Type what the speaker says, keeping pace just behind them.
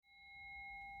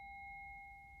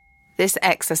This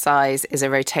exercise is a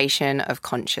rotation of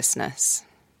consciousness.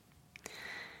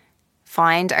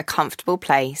 Find a comfortable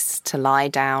place to lie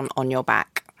down on your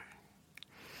back.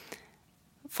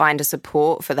 Find a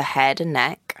support for the head and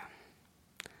neck.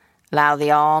 Allow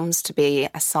the arms to be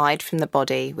aside from the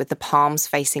body with the palms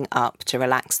facing up to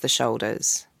relax the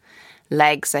shoulders.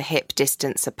 Legs are hip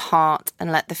distance apart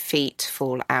and let the feet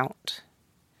fall out.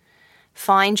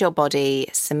 Find your body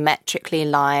symmetrically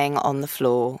lying on the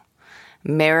floor,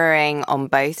 mirroring on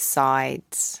both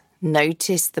sides.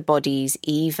 Notice the body's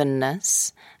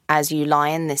evenness as you lie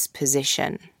in this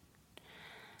position.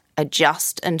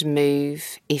 Adjust and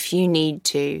move, if you need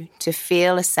to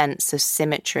feel a sense of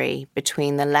symmetry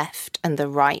between the left and the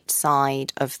right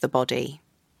side of the body.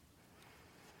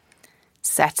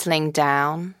 Settling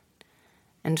down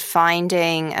and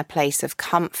finding a place of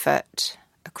comfort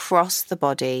across the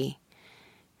body.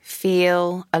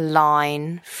 Feel a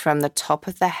line from the top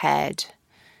of the head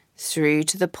through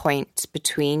to the point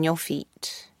between your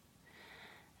feet,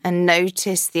 and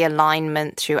notice the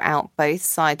alignment throughout both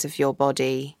sides of your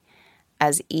body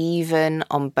as even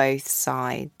on both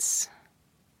sides.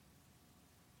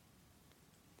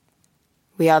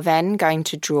 We are then going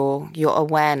to draw your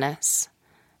awareness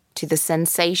to the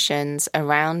sensations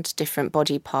around different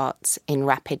body parts in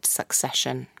rapid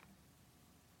succession.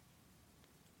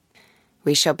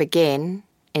 We shall begin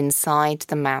inside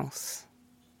the mouth,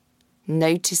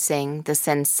 noticing the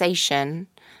sensation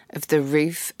of the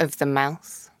roof of the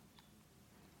mouth,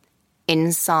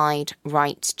 inside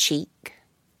right cheek,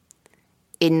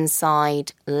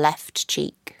 inside left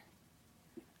cheek,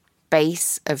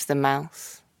 base of the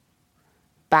mouth,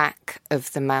 back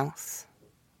of the mouth,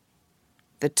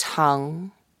 the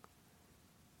tongue,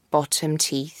 bottom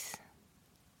teeth,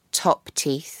 top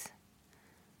teeth,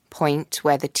 point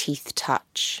where the teeth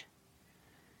touch,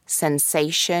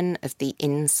 sensation of the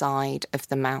inside of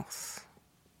the mouth,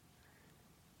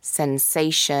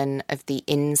 sensation of the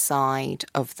inside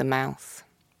of the mouth,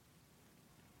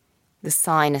 the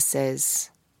sinuses,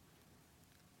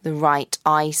 the right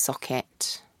eye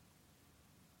socket,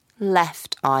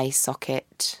 left eye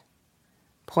socket,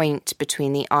 point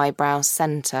between the eyebrow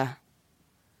centre,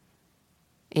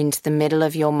 into the middle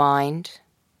of your mind,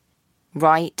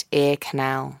 right ear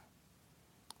canal,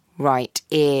 right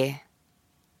ear,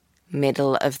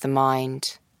 middle of the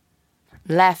mind,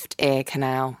 left ear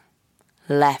canal,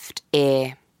 left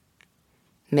ear,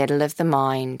 middle of the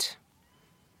mind,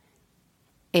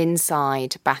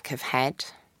 inside back of head,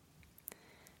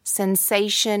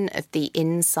 sensation of the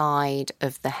inside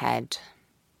of the head,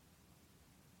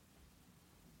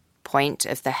 point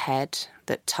of the head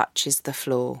that touches the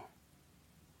floor,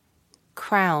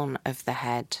 crown of the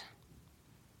head,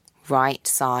 right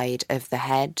side of the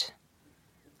head,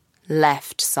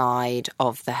 left side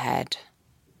of the head,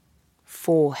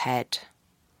 forehead,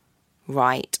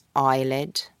 right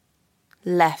eyelid,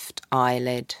 left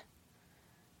eyelid,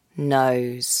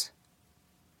 nose,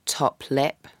 top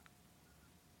lip,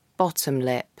 bottom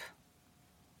lip,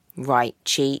 right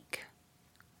cheek,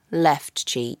 left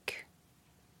cheek,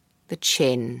 the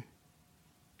chin,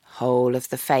 whole of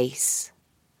the face,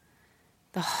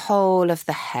 the whole of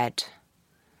the head,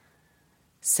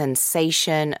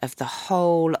 sensation of the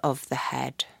whole of the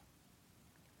head,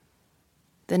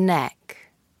 the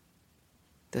neck,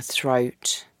 the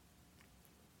throat,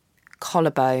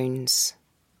 collarbones,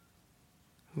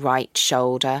 right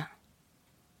shoulder,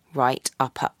 right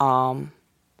upper arm,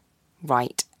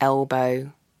 right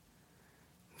elbow,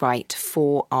 right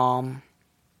forearm,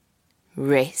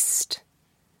 wrist,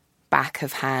 back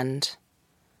of hand,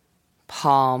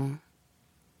 palm,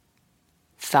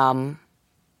 thumb,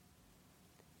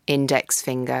 index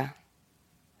finger,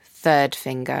 third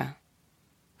finger,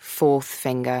 fourth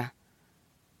finger,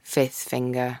 fifth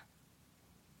finger,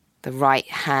 the right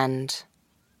hand,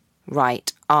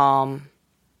 right arm,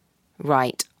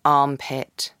 right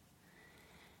armpit,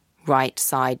 right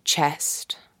side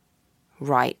chest,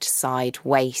 right side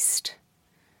waist,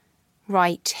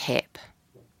 right hip,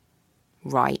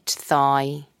 right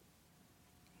thigh,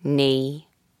 knee,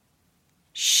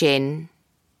 shin,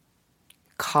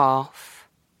 calf,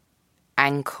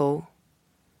 ankle,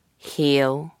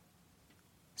 heel,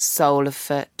 sole of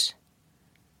foot,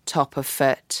 top of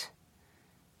foot,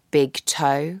 big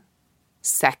toe,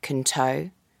 second toe,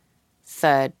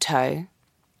 third toe,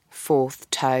 fourth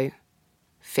toe,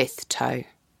 fifth toe,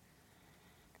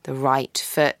 the right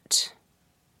foot,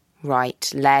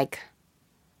 right leg,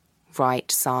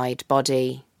 right side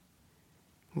body,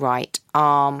 right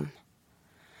arm,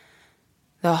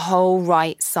 the whole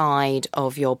right side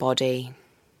of your body,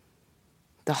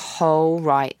 the whole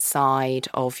right side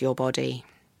of your body,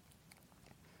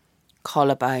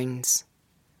 collarbones,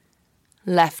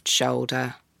 left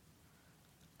shoulder,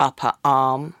 upper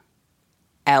arm,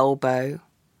 elbow,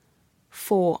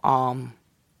 forearm,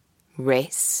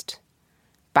 wrist,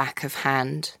 back of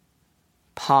hand,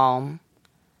 palm,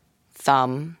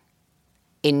 thumb,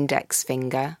 index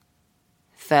finger,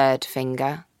 third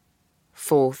finger,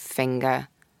 fourth finger,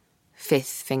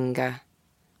 fifth finger,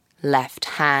 left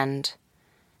hand,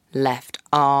 left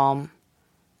arm,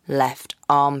 left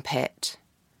armpit,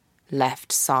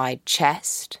 left side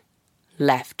chest,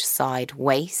 left side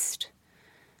waist,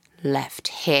 left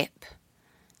hip,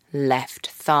 left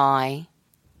thigh,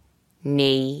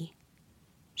 knee,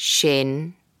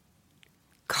 shin,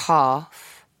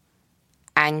 calf,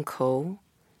 ankle,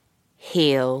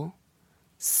 heel,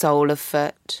 sole of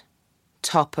foot,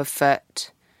 top of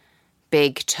foot,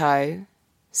 big toe,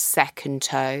 second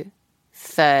toe,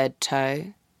 third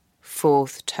toe,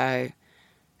 fourth toe,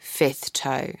 fifth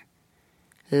toe,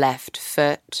 left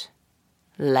foot,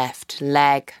 left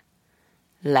leg,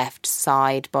 left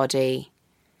side body,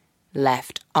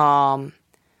 left arm,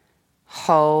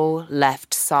 whole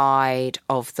left side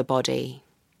of the body,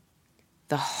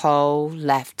 the whole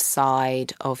left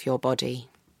side of your body.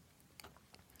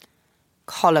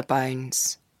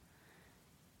 Collarbones,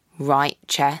 right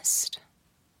chest,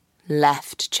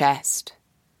 left chest,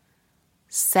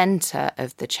 centre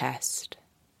of the chest,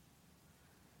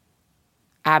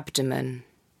 abdomen,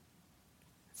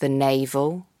 the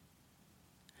navel,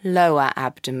 lower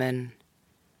abdomen,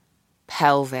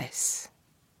 pelvis,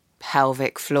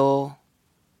 pelvic floor,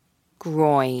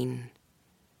 groin,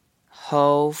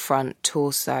 whole front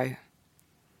torso,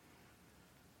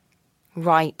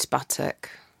 right buttock,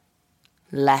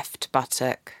 left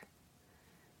buttock,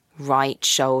 right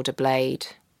shoulder blade,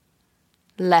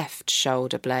 left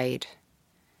shoulder blade,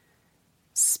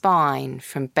 spine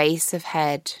from base of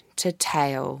head to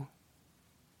tail,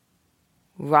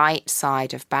 right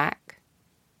side of back,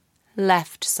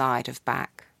 left side of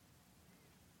back,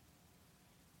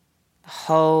 the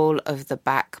whole of the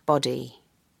back body,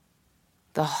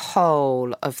 the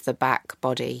whole of the back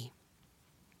body,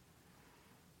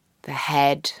 the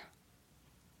head,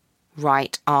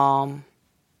 right arm,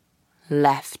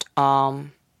 left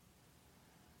arm,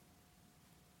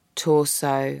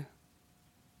 torso,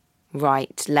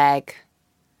 right leg,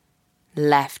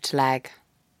 left leg,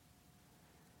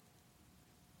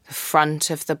 the front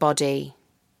of the body,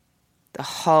 the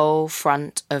whole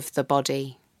front of the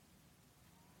body,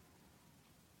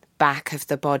 the back of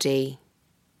the body,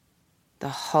 the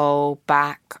whole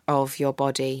back of your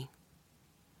body,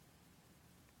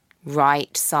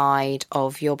 right side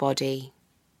of your body,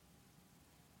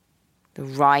 the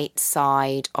right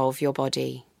side of your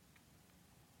body,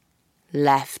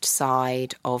 left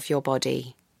side of your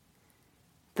body,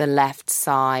 the left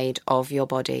side of your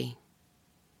body,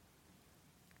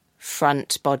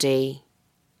 front body,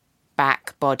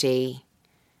 back body,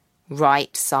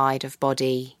 right side of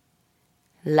body,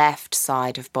 left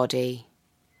side of body,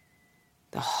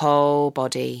 the whole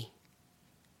body,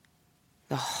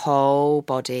 the whole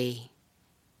body.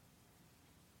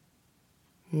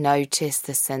 Notice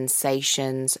the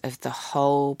sensations of the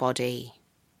whole body.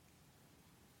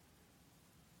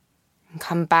 And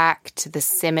come back to the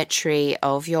symmetry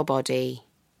of your body.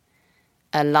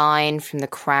 A line from the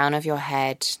crown of your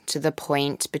head to the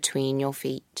point between your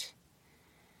feet.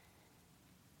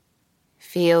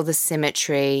 Feel the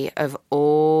symmetry of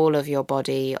all of your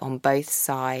body on both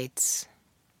sides.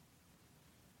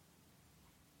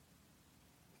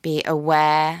 Be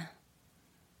aware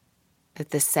of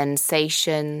the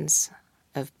sensations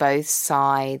of both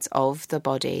sides of the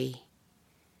body.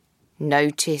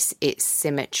 Notice its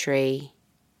symmetry.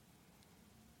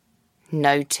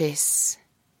 Notice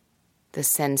the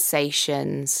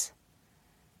sensations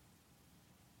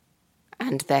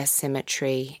and their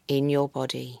symmetry in your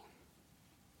body.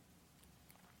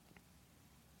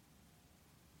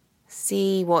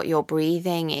 See what your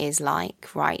breathing is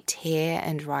like right here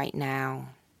and right now.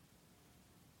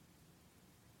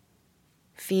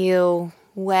 Feel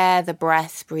where the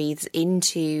breath breathes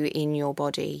into in your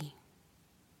body.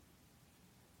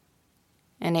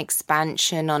 An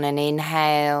expansion on an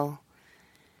inhale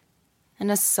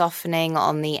and a softening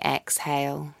on the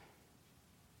exhale.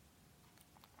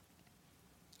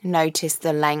 Notice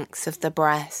the length of the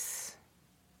breath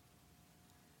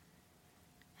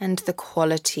and the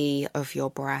quality of your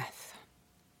breath.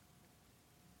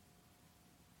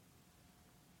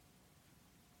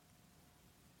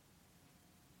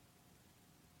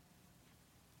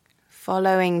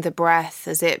 Following the breath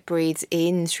as it breathes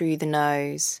in through the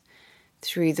nose,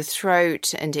 through the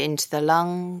throat and into the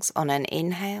lungs on an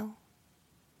inhale,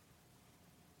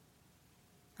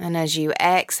 And as you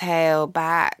exhale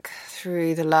back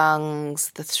through the lungs,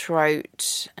 the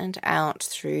throat, and out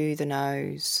through the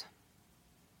nose,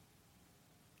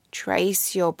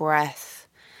 trace your breath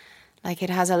like it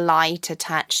has a light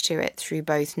attached to it through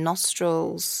both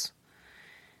nostrils,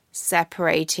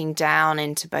 separating down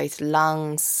into both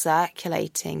lungs,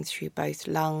 circulating through both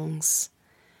lungs.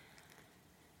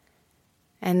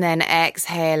 And then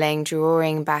exhaling,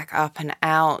 drawing back up and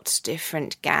out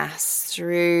different gas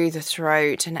through the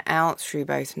throat and out through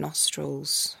both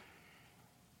nostrils.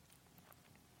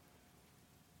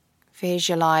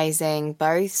 Visualizing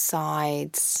both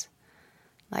sides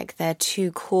like they're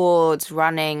two cords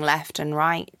running left and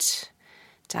right,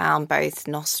 down both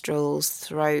nostrils,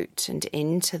 throat, and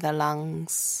into the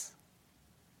lungs.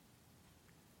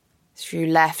 Through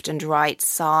left and right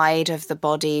side of the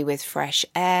body with fresh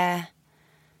air,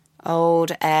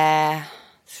 old air,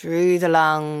 through the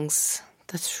lungs,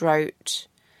 the throat,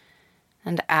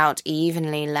 and out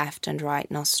evenly left and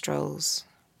right nostrils.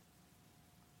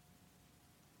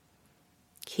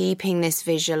 Keeping this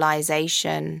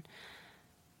visualization,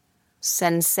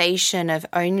 sensation of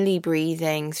only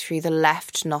breathing through the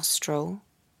left nostril,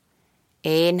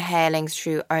 inhaling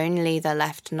through only the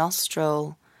left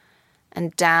nostril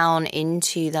and down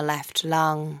into the left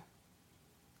lung,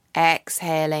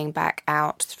 exhaling back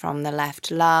out from the left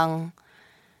lung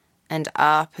and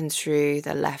up and through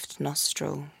the left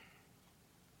nostril.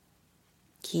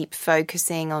 Keep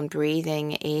focusing on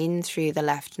breathing in through the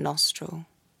left nostril,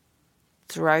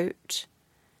 throat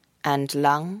and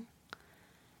lung,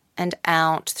 and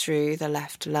out through the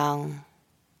left lung,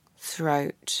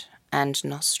 throat and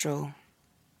nostril.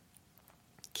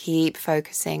 Keep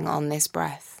focusing on this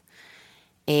breath,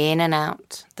 in and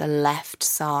out the left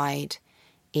side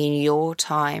in your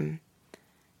time,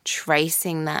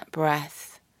 tracing that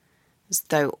breath as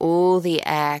though all the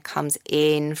air comes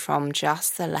in from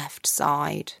just the left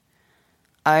side.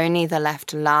 Only the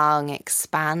left lung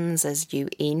expands as you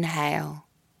inhale.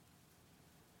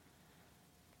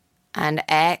 And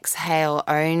exhale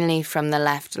only from the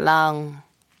left lung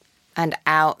and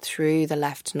out through the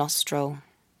left nostril.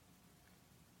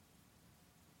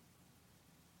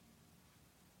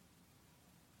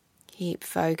 Keep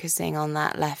focusing on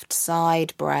that left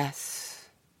side breath,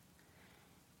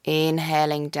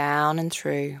 inhaling down and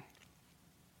through,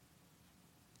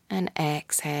 and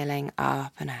exhaling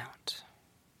up and out.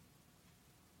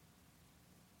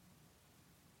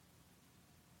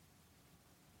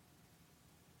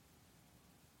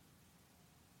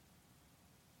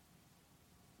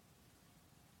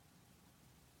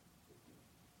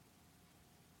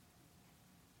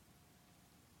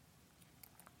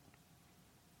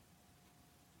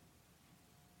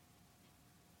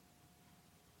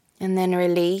 And then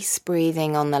release,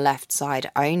 breathing on the left side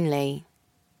only.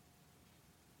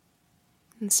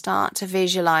 And start to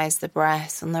visualize the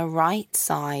breath on the right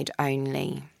side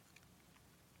only.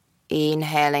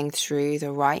 Inhaling through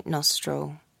the right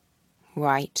nostril,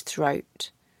 right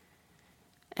throat,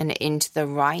 and into the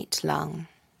right lung.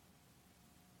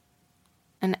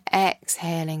 And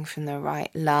exhaling from the right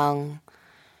lung,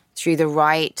 through the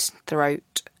right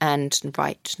throat and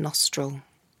right nostril.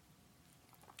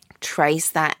 Trace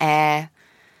that air,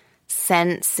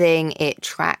 sensing it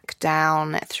track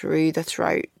down through the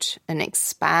throat and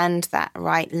expand that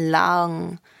right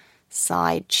lung,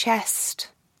 side chest.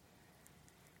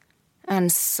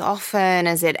 And soften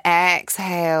as it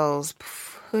exhales,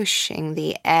 pushing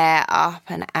the air up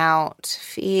and out,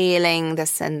 feeling the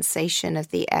sensation of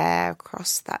the air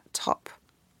across that top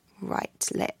right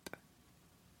lip.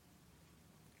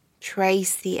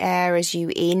 Trace the air as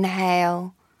you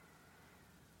inhale.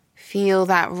 Feel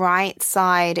that right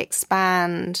side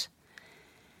expand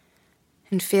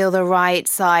and feel the right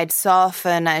side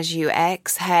soften as you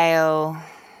exhale,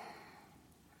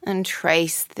 and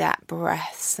trace that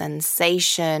breath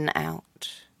sensation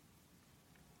out.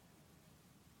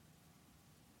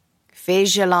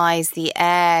 Visualize the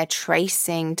air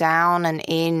tracing down and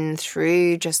in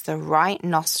through just the right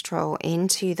nostril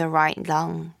into the right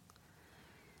lung.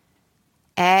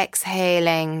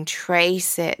 Exhaling,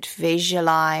 trace it,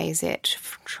 visualize it,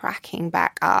 tracking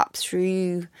back up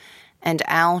through and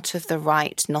out of the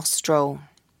right nostril.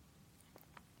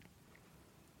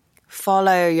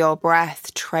 Follow your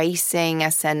breath, tracing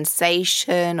a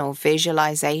sensation or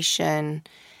visualization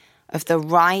of the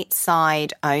right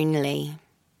side only.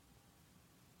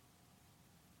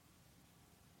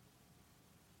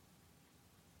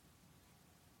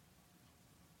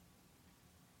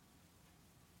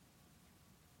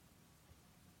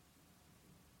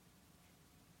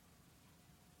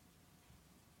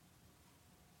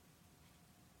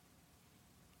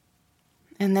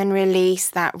 And then release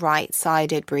that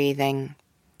right-sided breathing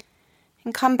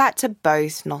and come back to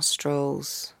both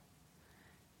nostrils.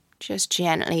 Just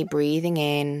gently breathing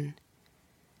in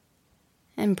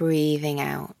and breathing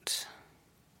out.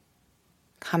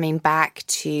 Coming back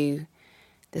to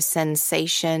the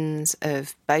sensations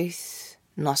of both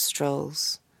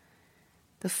nostrils,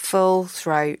 the full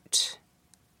throat,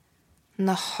 and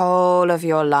the whole of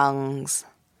your lungs.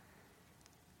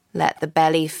 Let the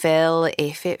belly fill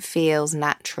if it feels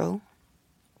natural.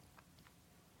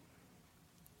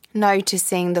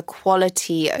 Noticing the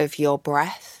quality of your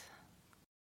breath.